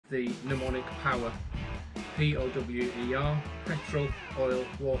the mnemonic POWER, POWER, petrol, oil,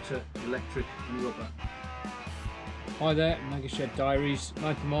 water, electric and rubber. Hi there, Mega Shed Diaries,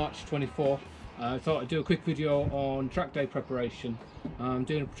 9th of March 24. I thought I'd do a quick video on track day preparation. I'm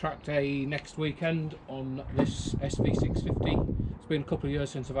doing a track day next weekend on this SV650. It's been a couple of years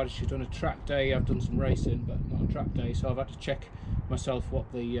since I've actually done a track day. I've done some racing but not a track day, so I've had to check myself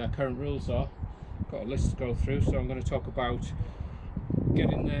what the current rules are. Got a list to go through, so I'm going to talk about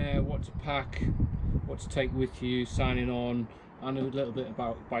getting there, what to pack, what to take with you, signing on, and a little bit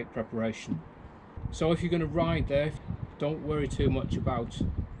about bike preparation. So if you're going to ride there, don't worry too much about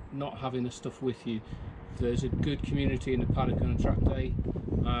not having the stuff with you. There's a good community in the paddock on a track day.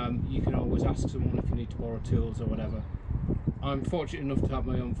 You can always ask someone if you need to borrow tools or whatever. I'm fortunate enough to have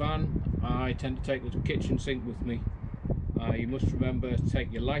my own van. I tend to take the kitchen sink with me. You must remember to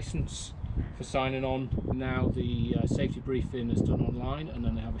take your license for signing on. Now the safety briefing is done online, and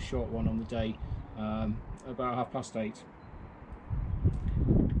then they have a short one on the day about 8:30.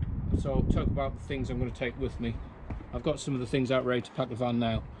 So I'll talk about the things I'm going to take with me. I've got some of the things out ready to pack the van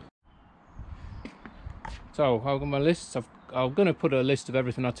now. So I've got my lists. I'm going to put a list of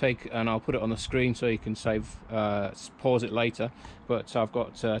everything I take, and I'll put it on the screen so you can pause it later. But I've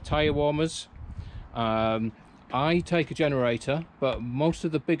got tyre warmers. I take a generator, but most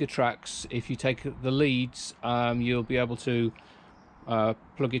of the bigger tracks, if you take the leads, you'll be able to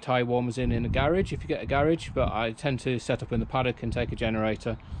plug your tyre warmers in a garage if you get a garage, but I tend to set up in the paddock and take a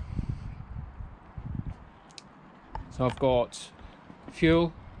generator. So I've got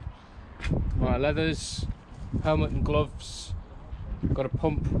fuel, my leathers, helmet and gloves, got a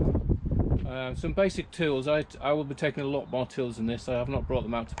pump, some basic tools. I will be taking a lot more tools than this. I have not brought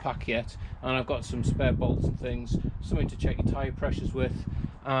them out to pack yet, and I've got some spare bolts and things, something to check your tyre pressures with,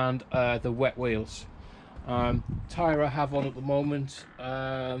 and the wet wheels. Tyre I have on at the moment,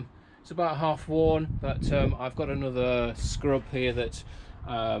 it's about half worn, but I've got another scrub here that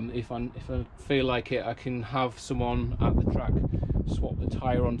if I feel like it, I can have someone at the track swap the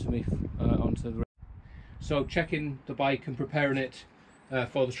tyre onto me, onto the. So checking the bike and preparing it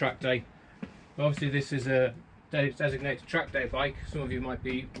for the track day. Obviously this is a designated track day bike. Some of you might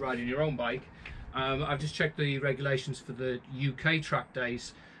be riding your own bike. I've just checked the regulations for the UK track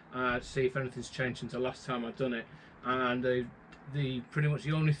days to see if anything's changed since the last time I've done it, and pretty much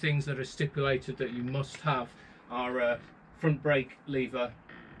the only things that are stipulated that you must have are a front brake lever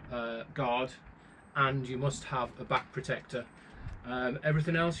guard, and you must have a back protector.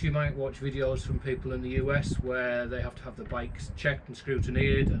 Everything else, you might watch videos from people in the US where they have to have the bikes checked and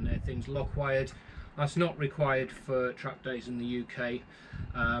scrutineered and their things lock wired. That's not required for track days in the UK.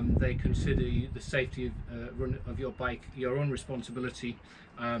 They consider the safety of your bike your own responsibility,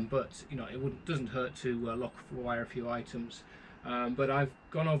 but you know, it doesn't hurt to lock wire a few items. But I've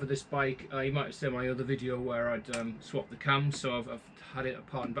gone over this bike. You might have seen my other video where I'd swapped the cams, so I've had it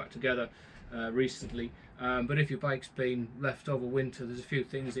apart and back together recently. But if your bike's been left over winter, there's a few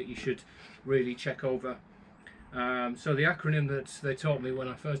things that you should really check over. So the acronym that they taught me when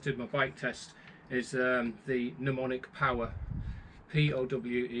I first did my bike test is the mnemonic POWER,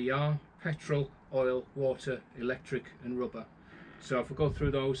 POWER, petrol, oil, water, electric and rubber. So if we go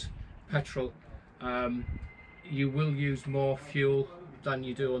through those, petrol, you will use more fuel than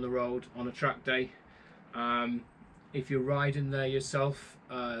you do on the road on a track day. If you're riding there yourself,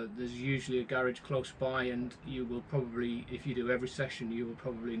 there's usually a garage close by, and you will probably, if you do every session, you will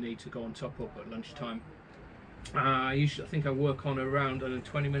probably need to go and top up at lunchtime. I think I work on a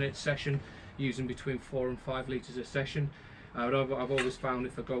 20-minute session using between 4 and 5 litres a session. I've always found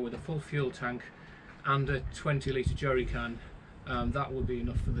if I go with a full fuel tank and a 20-litre jerry can, that will be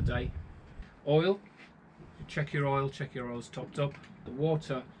enough for the day. Oil, check your oil's topped up. The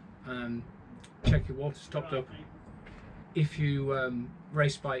water, check your water's topped up. If you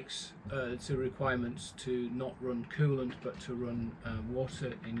race bikes, it's a requirement to not run coolant but to run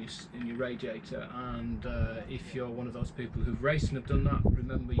water in your radiator, and if you're one of those people who've raced and have done that,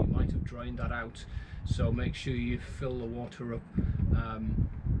 remember you might have drained that out, so make sure you fill the water up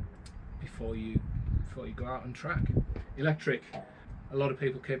before you go out on track. Electric, a lot of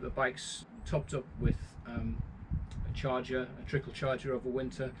people keep their bikes topped up with a trickle charger over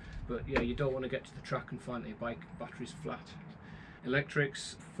winter, but yeah, you don't want to get to the track and find that your bike battery's flat.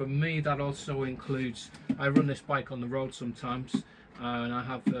 Electrics, for me that also includes, I run this bike on the road sometimes, and I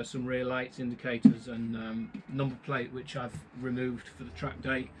have some rear lights, indicators and number plate which I've removed for the track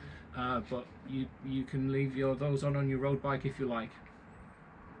day, but you can leave those on your road bike if you like.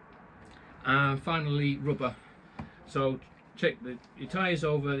 And finally, rubber. So check your tyres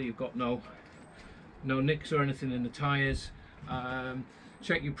over, you've got no nicks or anything in the tyres.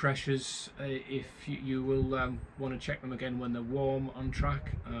 Check your pressures. If you will want to check them again when they're warm on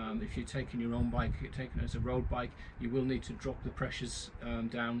track. If you're taking your own bike, if you're taking it as a road bike, you will need to drop the pressures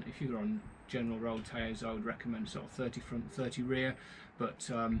down. If you're on general road tyres, I would recommend sort of 30 front, 30 rear, but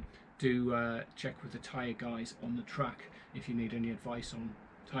do check with the tyre guys on the track if you need any advice on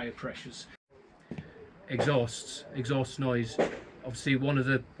tyre pressures. Exhaust noise. Obviously one of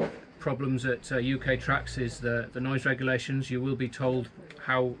the problems at UK tracks is the noise regulations. You will be told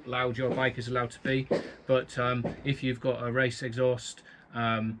how loud your bike is allowed to be, but if you've got a race exhaust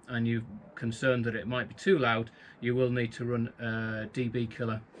and you're concerned that it might be too loud, you will need to run a DB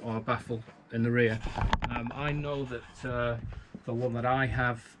killer or a baffle in the rear. I know that the one that I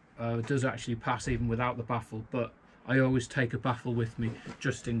have does actually pass even without the baffle, but I always take a baffle with me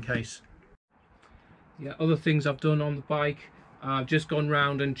just in case. Yeah, other things I've done on the bike, I've just gone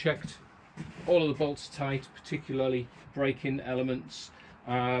round and checked all of the bolts tight, particularly braking elements.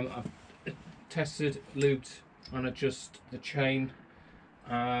 I've tested, lubed and adjust the chain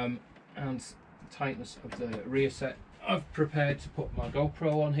and the tightness of the rear set. I've prepared to put my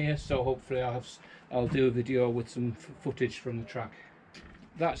GoPro on here, so hopefully I'll do a video with some footage from the track.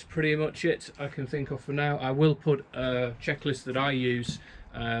 That's pretty much it I can think of for now. I will put a checklist that I use.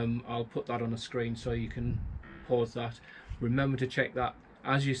 I'll put that on the screen so you can pause that. Remember to check that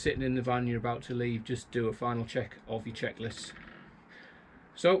as you're sitting in the van, you're about to leave. Just do a final check of your checklist.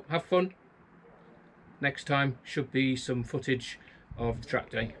 So have fun. Next time should be some footage of the track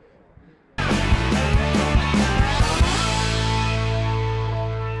day.